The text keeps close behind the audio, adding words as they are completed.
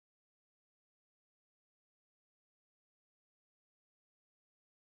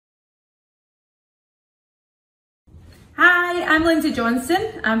Hi, I'm Lindsay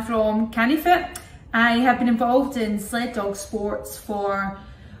Johnson. I'm from Cani-Fit. I have been involved in sled dog sports for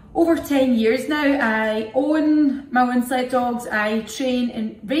over 10 years now. I own my own sled dogs, I train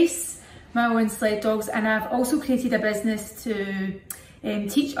and race my own sled dogs, and I've also created a business to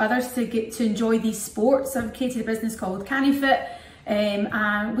teach others to get to enjoy these sports. I've created a business called Cani-Fit,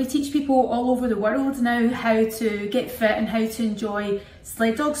 and we teach people all over the world now how to get fit and how to enjoy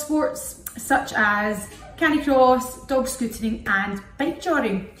sled dog sports such as canicross, dog scootering and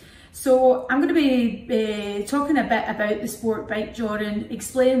bikejoring. So I'm going to be talking a bit about the sport bikejoring,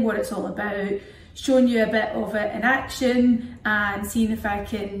 explain what it's all about, showing you a bit of it in action and seeing if I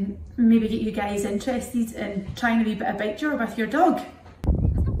can maybe get you guys interested in trying a wee bit of bikejor with your dog.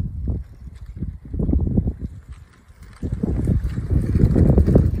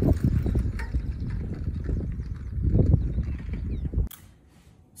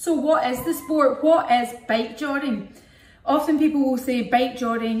 So what is the sport? What is bikejoring? Often people will say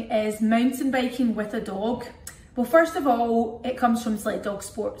bikejoring is mountain biking with a dog. Well, first of all, it comes from sled dog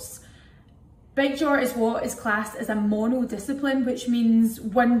sports. Bikejor is what is classed as a mono-discipline, which means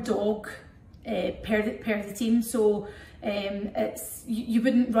one dog per the team. So you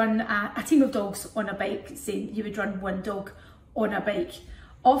wouldn't run a team of dogs on a bike, say you would run one dog on a bike.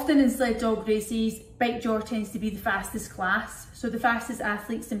 Often in sled dog races, bikejor tends to be the fastest class. So the fastest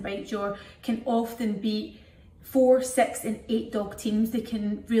athletes in bikejor can often beat 4, 6 and 8 dog teams. They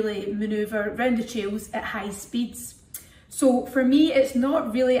can really manoeuvre around the trails at high speeds. So for me, it's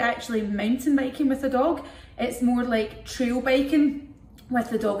not really actually mountain biking with a dog. It's more like trail biking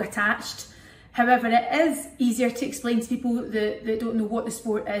with the dog attached. However, it is easier to explain to people that don't know what the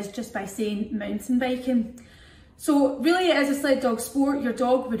sport is just by saying mountain biking. So really it is a sled dog sport. Your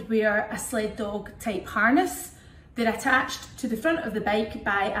dog would wear a sled dog type harness. They're attached to the front of the bike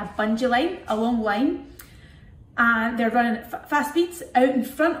by a bungee line, a long line, and they're running at fast speeds out in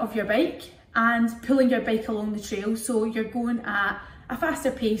front of your bike and pulling your bike along the trail. So you're going at a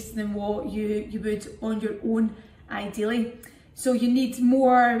faster pace than what you would on your own ideally. So you need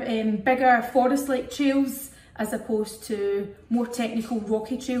more bigger forest-like trails as opposed to more technical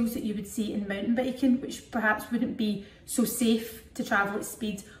rocky trails that you would see in mountain biking, which perhaps wouldn't be so safe to travel at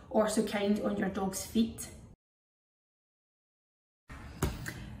speed or so kind on your dog's feet.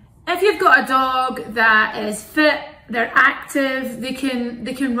 If you've got a dog that is fit, they're active, they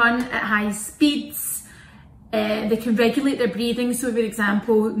can run at high speeds, they can regulate their breathing. So for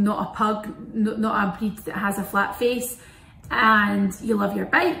example, not a pug, not a breed that has a flat face, and you love your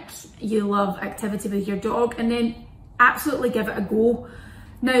bike, you love activity with your dog, and then absolutely give it a go.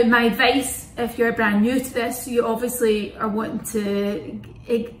 Now, my advice, if you're brand new to this, you obviously are wanting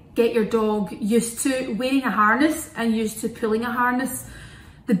to get your dog used to wearing a harness and used to pulling a harness.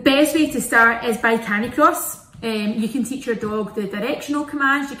 The best way to start is by canicross. You can teach your dog the directional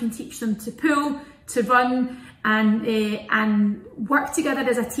commands, you can teach them to pull, to run, and work together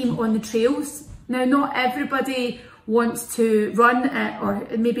as a team on the trails. Now, not everybody wants to run, or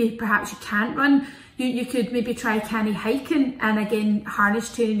maybe perhaps you can't run. You could maybe try cani-hiking and again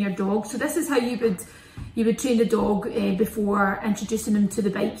harness training your dog. So this is how you would train the dog before introducing them to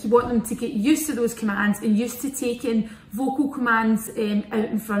the bike. You want them to get used to those commands and used to taking vocal commands out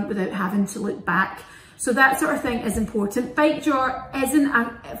in front without having to look back. So that sort of thing is important. Bikejor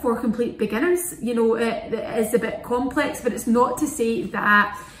isn't for complete beginners. You know, it is a bit complex, but it's not to say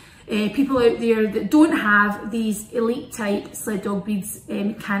that people out there that don't have these elite type sled dog breeds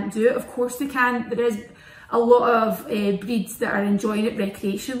can't do it. Of course they can. There is a lot of breeds that are enjoying it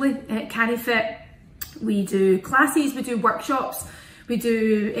recreationally. At Cani-Fit, we do classes, we do workshops, we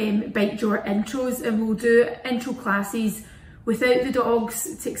do bikejor intros, and we'll do intro classes without the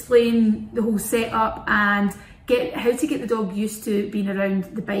dogs to explain the whole setup and how to get the dog used to being around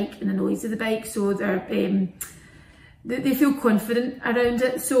the bike and the noise of the bike, so they feel confident around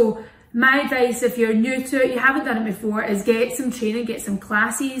it. So my advice, if you're new to it, you haven't done it before, is get some training, get some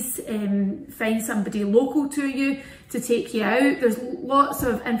classes, find somebody local to you to take you out. There's lots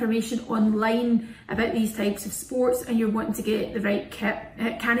of information online about these types of sports, and you're wanting to get the right kit.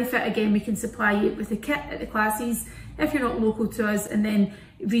 At Cani-Fit, again, we can supply you with the kit at the classes if you're not local to us, and then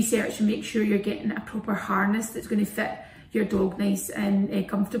research and make sure you're getting a proper harness that's going to fit your dog nice and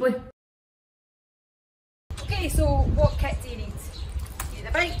comfortably. Okay, so what kit do you need? You need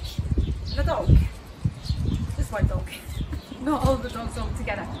a bike and a dog. Just one dog, not all the dogs all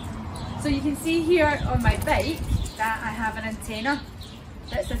together. So you can see here on my bike that I have an antenna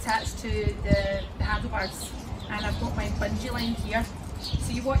that's attached to the handlebars, and I've got my bungee line here.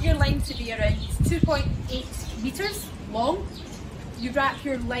 So you want your line to be around 2.8 meters long. You wrap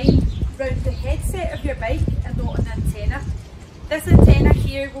your line round the headset of your bike and not an antenna. This antenna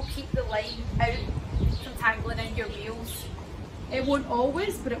here will keep the line out from tangling in your wheels. It won't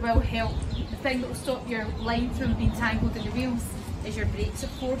always, but it will help. The thing that will stop your line from being tangled in the wheels is your brakes,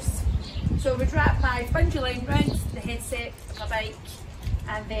 of course. So I would wrap my bungee line round the headset of my bike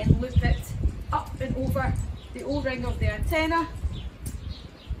and then loop it up and over the O-ring of the antenna.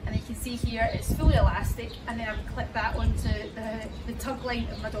 And you can see here it's fully elastic, and then I would clip that onto the tug line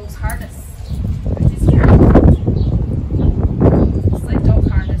of my dog's harness, which is here. It's like dog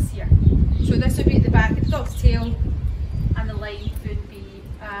harness here. So this would be at the back of the dog's tail, and the line would be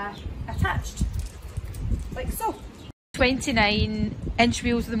attached, like so. 29-inch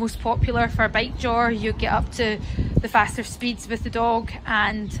wheels are the most popular for Bikejor. You get up to the faster speeds with the dog,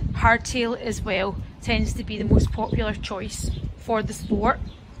 and hardtail as well tends to be the most popular choice for the sport.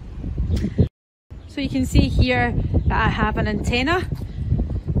 So you can see here that I have an antenna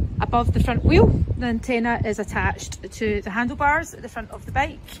above the front wheel. The antenna is attached to the handlebars at the front of the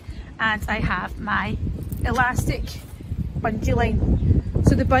bike, and I have my elastic bungee line.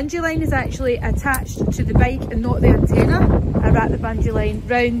 So the bungee line is actually attached to the bike and not the antenna. I wrap the bungee line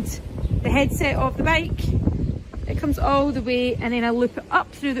round the headset of the bike. It comes all the way, and then I loop it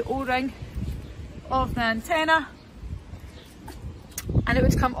up through the O-ring of the antenna, and it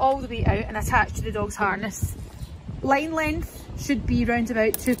would come all the way out and attach to the dog's harness. Line length should be around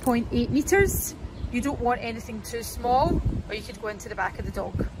about 2.8 metres. You don't want anything too small, or you could go into the back of the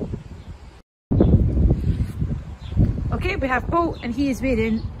dog. Okay, we have Bolt, and he is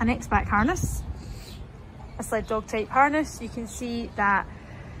wearing an X-back harness, a sled dog type harness. You can see that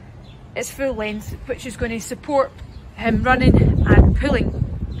it's full length, which is going to support him running and pulling.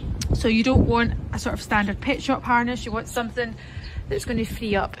 So you don't want a sort of standard pet shop harness. You want something that's going to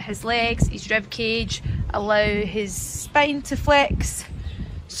free up his legs, his rib cage, allow his spine to flex,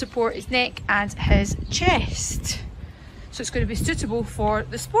 support his neck and his chest. So it's going to be suitable for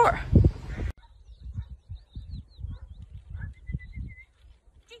the sport.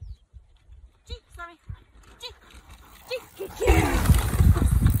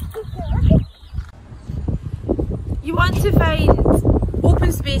 You want to find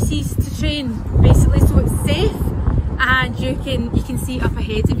open spaces to train, basically, so it's safe and you can see up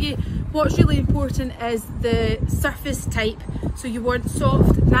ahead of you. What's really important is the surface type. So you want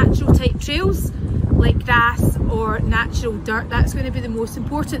soft, natural type trails like grass or natural dirt. That's going to be the most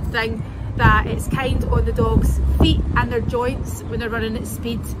important thing, that it's kind on the dog's feet and their joints when they're running at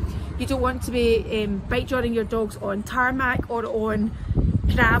speed. You don't want to be bikejoring your dogs on tarmac or on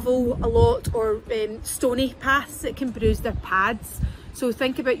gravel a lot, or stony paths that can bruise their pads. So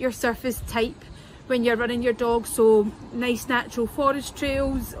think about your surface type when you're running your dog. So nice natural forest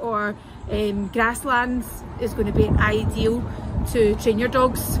trails or grasslands is going to be ideal to train your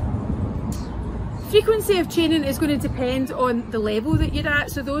dogs. Frequency of training is going to depend on the level that you're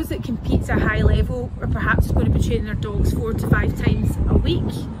at. So those that compete at a high level are perhaps going to be training their dogs 4 to 5 times a week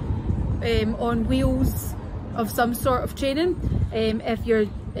on wheels of some sort of training.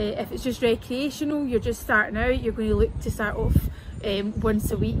 If it's just recreational, you're just starting out, you're going to look to start off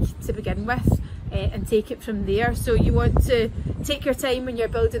once a week to begin with, and take it from there. So you want to take your time when you're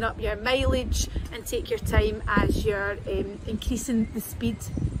building up your mileage, and take your time as you're increasing the speed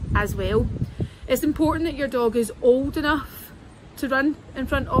as well. It's important that your dog is old enough to run in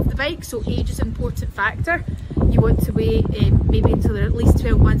front of the bike, so age is an important factor. You want to wait maybe until they're at least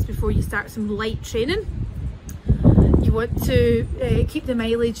 12 months before you start some light training. You want to keep the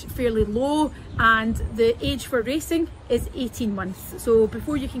mileage fairly low, and the age for racing is 18 months. So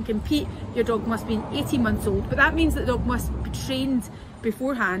before you can compete, your dog must be 18 months old, but that means that the dog must be trained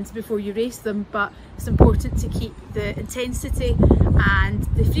beforehand before you race them. But it's important to keep the intensity and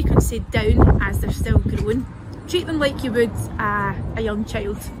the frequency down as they're still growing. Treat them like you would a young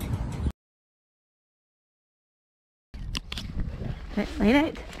child. Line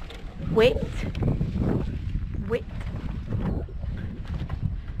out, wait, wait.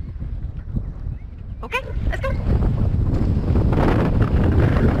 Okay, let's go.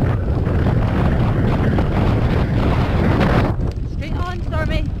 Straight on,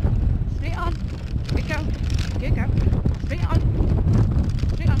 Stormy. Straight on. Good girl. Good girl. Straight on.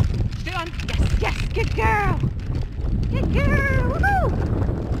 Straight on. Straight on. Yes, yes. Good girl. Good girl. Woohoo!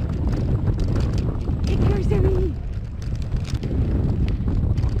 Good girl, Zoe.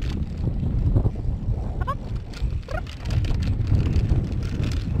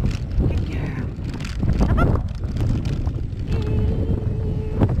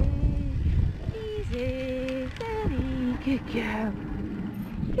 Good girl.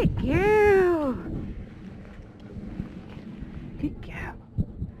 Good girl. Good girl.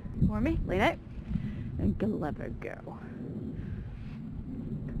 me. Lean out. And clever girl.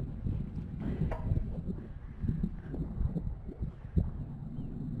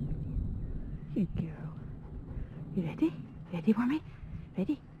 Good girl. You ready? Ready for me?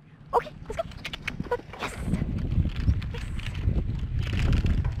 Ready? Okay, let's go. Yes.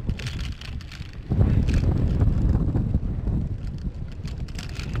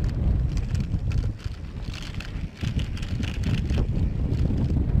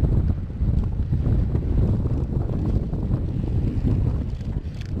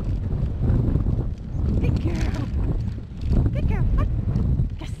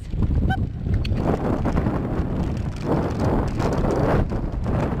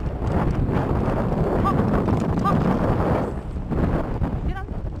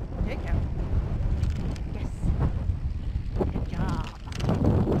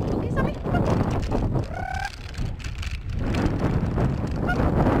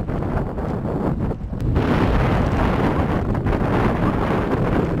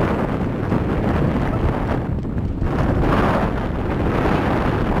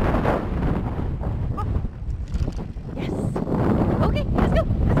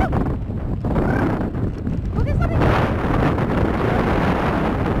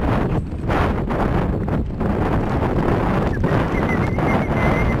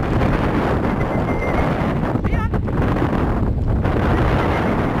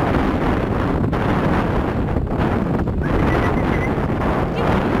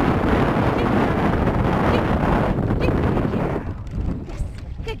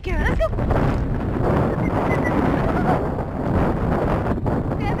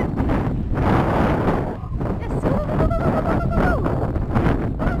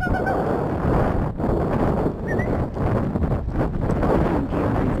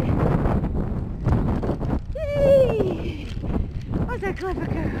 Clever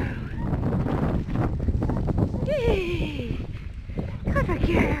girl. Yay! Clever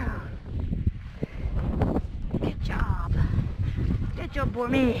girl. Good job. Good job for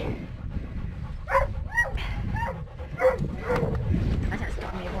me. That's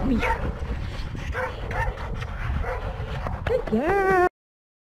got me for me. Good girl.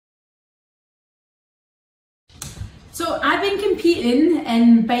 So I've been competing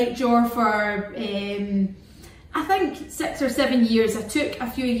in Bikejor for I think 6 or 7 years. I took a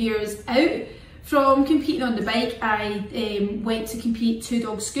few years out from competing on the bike. I went to compete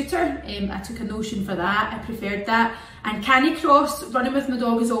two-dog scooter. I took a notion for that. I preferred that. And canicross, running with my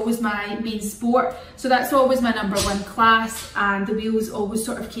dog, is always my main sport. So that's always my #1 class, and the wheels always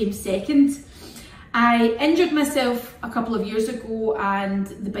sort of came second. I injured myself a couple of years ago, and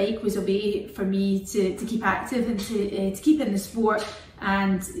the bike was a way for me to keep active and to keep in the sport,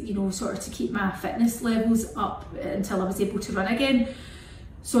 and you know, sort of to keep my fitness levels up until I was able to run again.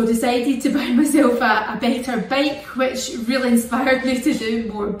 So I decided to buy myself a better bike, which really inspired me to do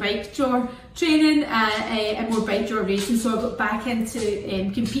more Bikejor training and more Bikejor racing. So I got back into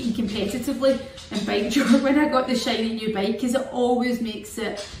competing competitively in Bikejor when I got the shiny new bike, because it always makes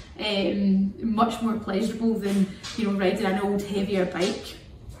it much more pleasurable than, you know, riding an old heavier bike.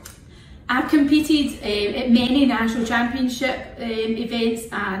 I've competed at many national championship events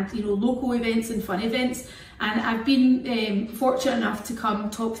and, you know, local events and fun events, and I've been fortunate enough to come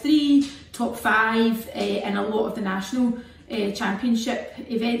top 3, top 5 in a lot of the national championship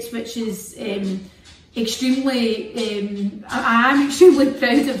events, which is extremely, I am extremely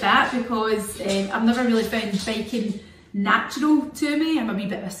proud of that, because I've never really found biking natural to me. I'm a wee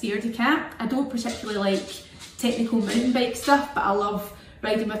bit of a scaredy cat. I don't particularly like technical mountain bike stuff, but I love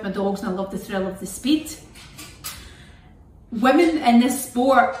riding with my dogs and I love the thrill of the speed. Women in this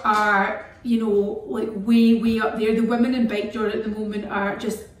sport are, you know, like way up there. The women in Bikejor at the moment are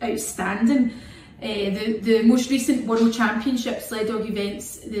just outstanding. The most recent World Championship sled dog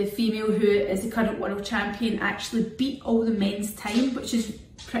events, the female who is the current world champion actually beat all the men's time, which is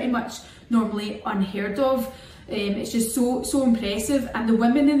pretty much normally unheard of. It's just so impressive, and the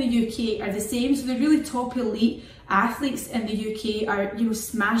women in the UK are the same. So the really top elite athletes in the UK are, you know,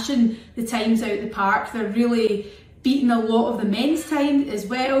 smashing the times out of the park. They're really beating a lot of the men's time as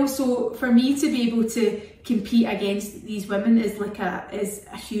well. So for me to be able to compete against these women is like is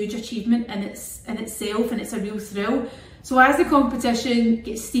a huge achievement in itself, and it's a real thrill. So as the competition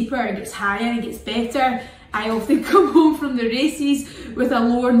gets steeper and gets higher and gets better, I often come home from the races with a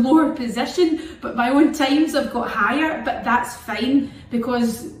lower and lower position, but my own times have got higher, but that's fine,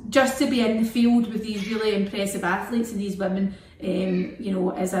 because just to be in the field with these really impressive athletes and these women, you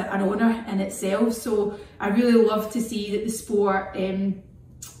know, is an honour in itself. So I really love to see that the sport,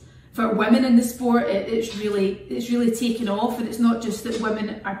 for women in the sport, it's really taken off, and it's not just that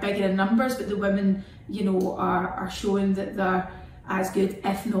women are bigger in numbers, but the women, you know, are showing that they're as good,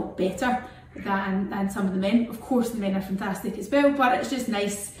 if not better, than some of the men. Of course, the men are fantastic as well, but it's just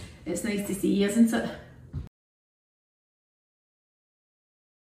nice. It's nice to see, isn't it?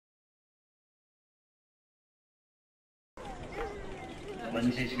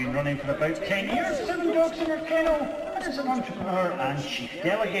 Lindsay's been running for about 10 years, 7 dogs in her kennel, and is an entrepreneur and chief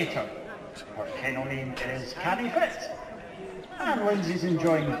delegator. Her kennel name is Cani-Fit. And Lindsay's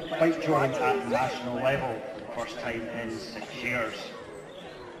enjoying bikejoring at national level for the first time in 6 years.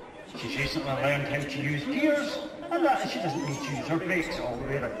 She's recently learned how to use gears, and that she doesn't need to use her brakes all the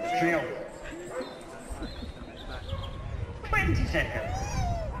way around the trail. 20 seconds.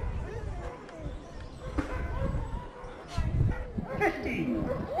 15.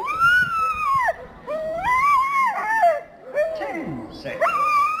 10 seconds. 5,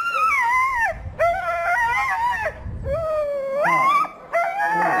 4,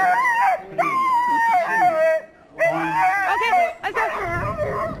 3, 2, 1. Okay, let's go.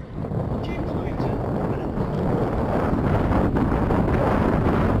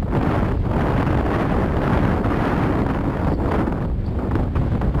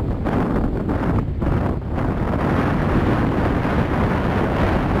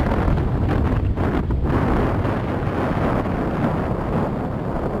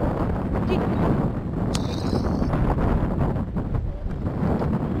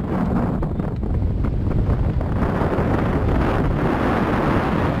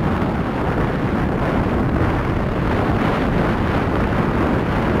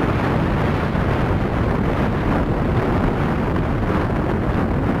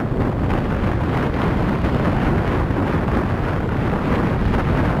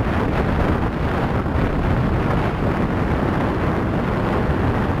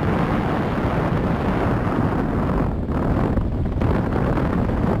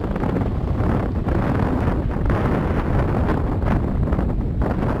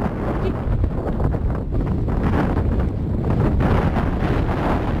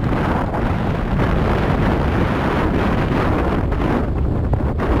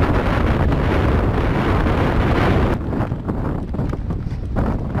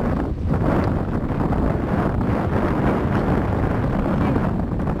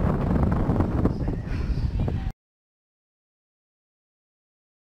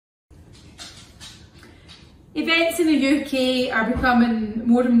 Events in the UK are becoming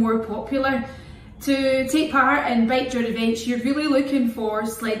more and more popular. To take part in Bikejor events, you're really looking for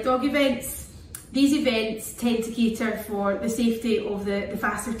sled dog events. These events tend to cater for the safety of the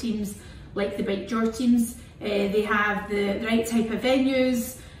faster teams, like the Bikejor teams. They have the right type of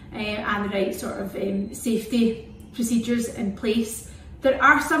venues and the right sort of safety procedures in place. There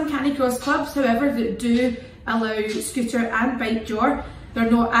are some canicross clubs, however, that do allow scooter and Bikejor. They're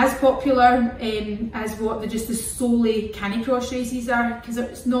not as popular as what the solely canicross races are, because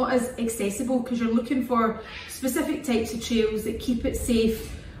it's not as accessible, because you're looking for specific types of trails that keep it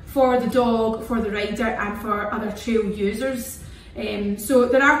safe for the dog, for the rider and for other trail users. So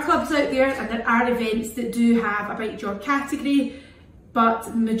there are clubs out there and there are events that do have a Bikejor category, but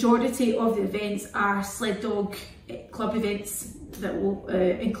the majority of the events are sled dog club events that will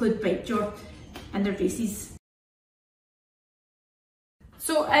include Bikejor in their races.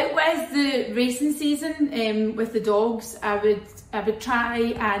 So with the racing season, with the dogs, I would try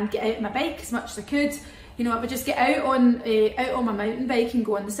and get out on my bike as much as I could. You know, I would just get out on my mountain bike and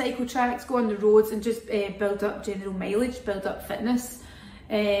go on the cycle tracks, go on the roads, and just build up general mileage, build up fitness,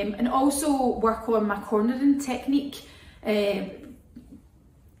 and also work on my cornering technique, updating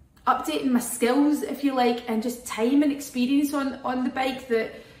my skills, if you like, and just time and experience on the bike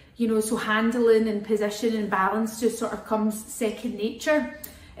that, you know, so handling and position and balance just sort of comes second nature.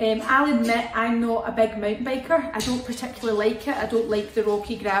 I'll admit I'm not a big mountain biker. I don't particularly like it. I don't like the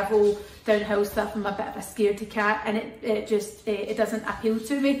rocky gravel downhill stuff. I'm a bit of a scaredy cat, and it doesn't appeal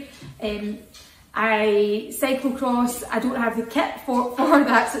to me. I cyclocross. I don't have the kit for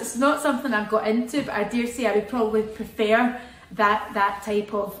that, so it's not something I've got into, but I dare say I would probably prefer that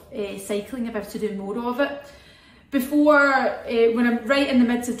type of cycling if I was to do more of it. Before, when I'm right in the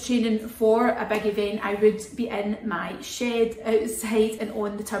midst of training for a big event, I would be in my shed outside and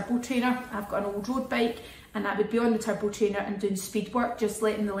on the turbo trainer. I've got an old road bike, and I would be on the turbo trainer and doing speed work, just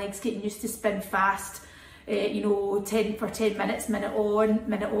letting the legs get used to spin fast, you know, 10 minutes, minute on,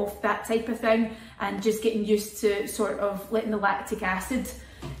 minute off, that type of thing, and just getting used to sort of letting the lactic acid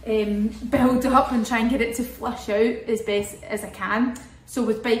build up and try and get it to flush out as best as I can. So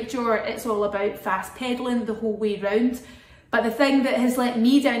with Bikejor, it's all about fast pedalling the whole way round. But the thing that has let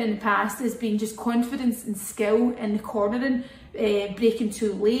me down in the past has been just confidence and skill in the cornering, breaking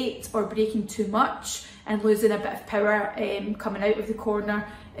too late or breaking too much and losing a bit of power coming out of the corner,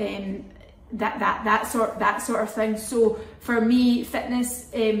 that sort of thing. So for me, fitness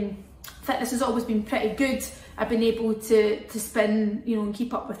has always been pretty good. I've been able to spin, you know, and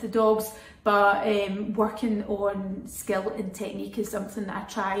keep up with the dogs, but working on skill and technique is something that I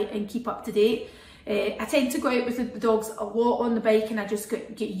try and keep up to date. I tend to go out with the dogs a lot on the bike, and I just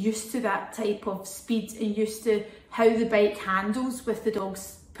get used to that type of speed and used to how the bike handles with the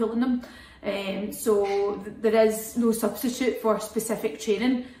dogs pulling them. So there is no substitute for specific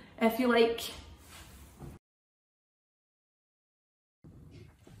training, if you like.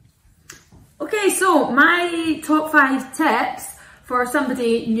 Okay, so my top 5 tips for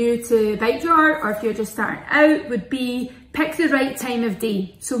somebody new to Bikejor, or if you're just starting out, would be pick the right time of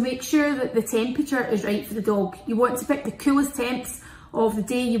day. So make sure that the temperature is right for the dog. You want to pick the coolest temps of the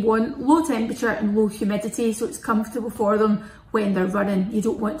day. You want low temperature and low humidity, so it's comfortable for them when they're running. You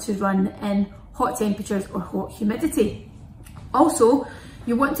don't want to run in hot temperatures or hot humidity. Also,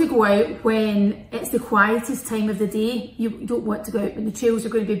 you want to go out when it's the quietest time of the day. You don't want to go out when the trails are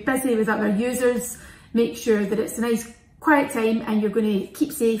going to be busy with other users. Make sure that it's a nice quiet time and you're going to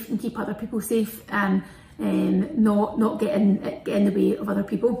keep safe and keep other people safe, and not get in the way of other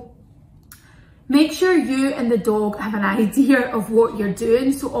people. Make sure you and the dog have an idea of what you're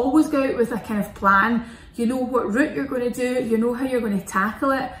doing. So always go out with a kind of plan. You know what route you're going to do, you know how you're going to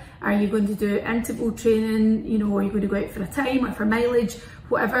tackle it. Are you going to do interval training, you know, are you going to go out for a time or for mileage,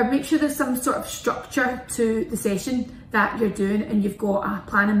 whatever. Make sure there's some sort of structure to the session that you're doing and you've got a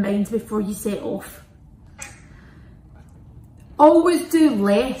plan in mind before you set off. Always do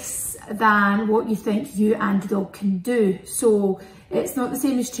less than what you think you and the dog can do. So it's not the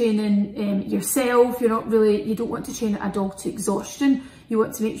same as training yourself. You don't want to train a dog to exhaustion. You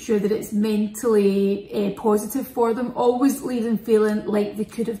want to make sure that it's mentally positive for them. Always leave them feeling like they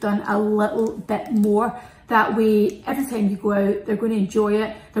could have done a little bit more. That way, every time you go out, they're going to enjoy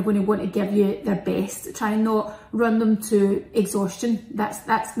it. They're going to want to give you their best. Try and not run them to exhaustion.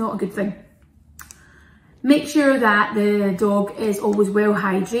 That's not a good thing. Make sure that the dog is always well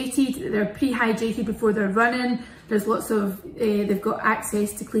hydrated, that they're pre-hydrated before they're running. There's lots of, they've got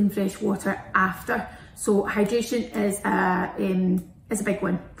access to clean fresh water after. So hydration is a big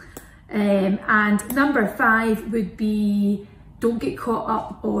one. And number 5 would be, don't get caught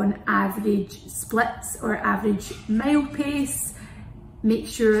up on average splits or average mile pace. Make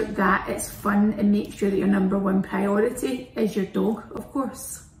sure that it's fun and make sure that your number 1 priority is your dog, of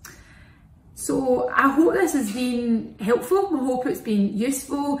course. So I hope this has been helpful. I hope it's been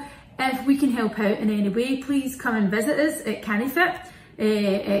useful. If we can help out in any way, please come and visit us at Cani-Fit,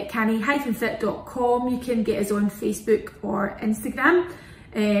 at cani-fit.com. You can get us on Facebook or Instagram.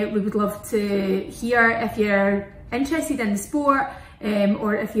 We would love to hear if you're interested in the sport,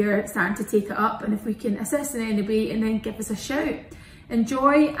 or if you're starting to take it up, and if we can assist in any way, and then give us a shout.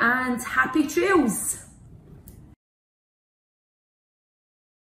 Enjoy and happy trails.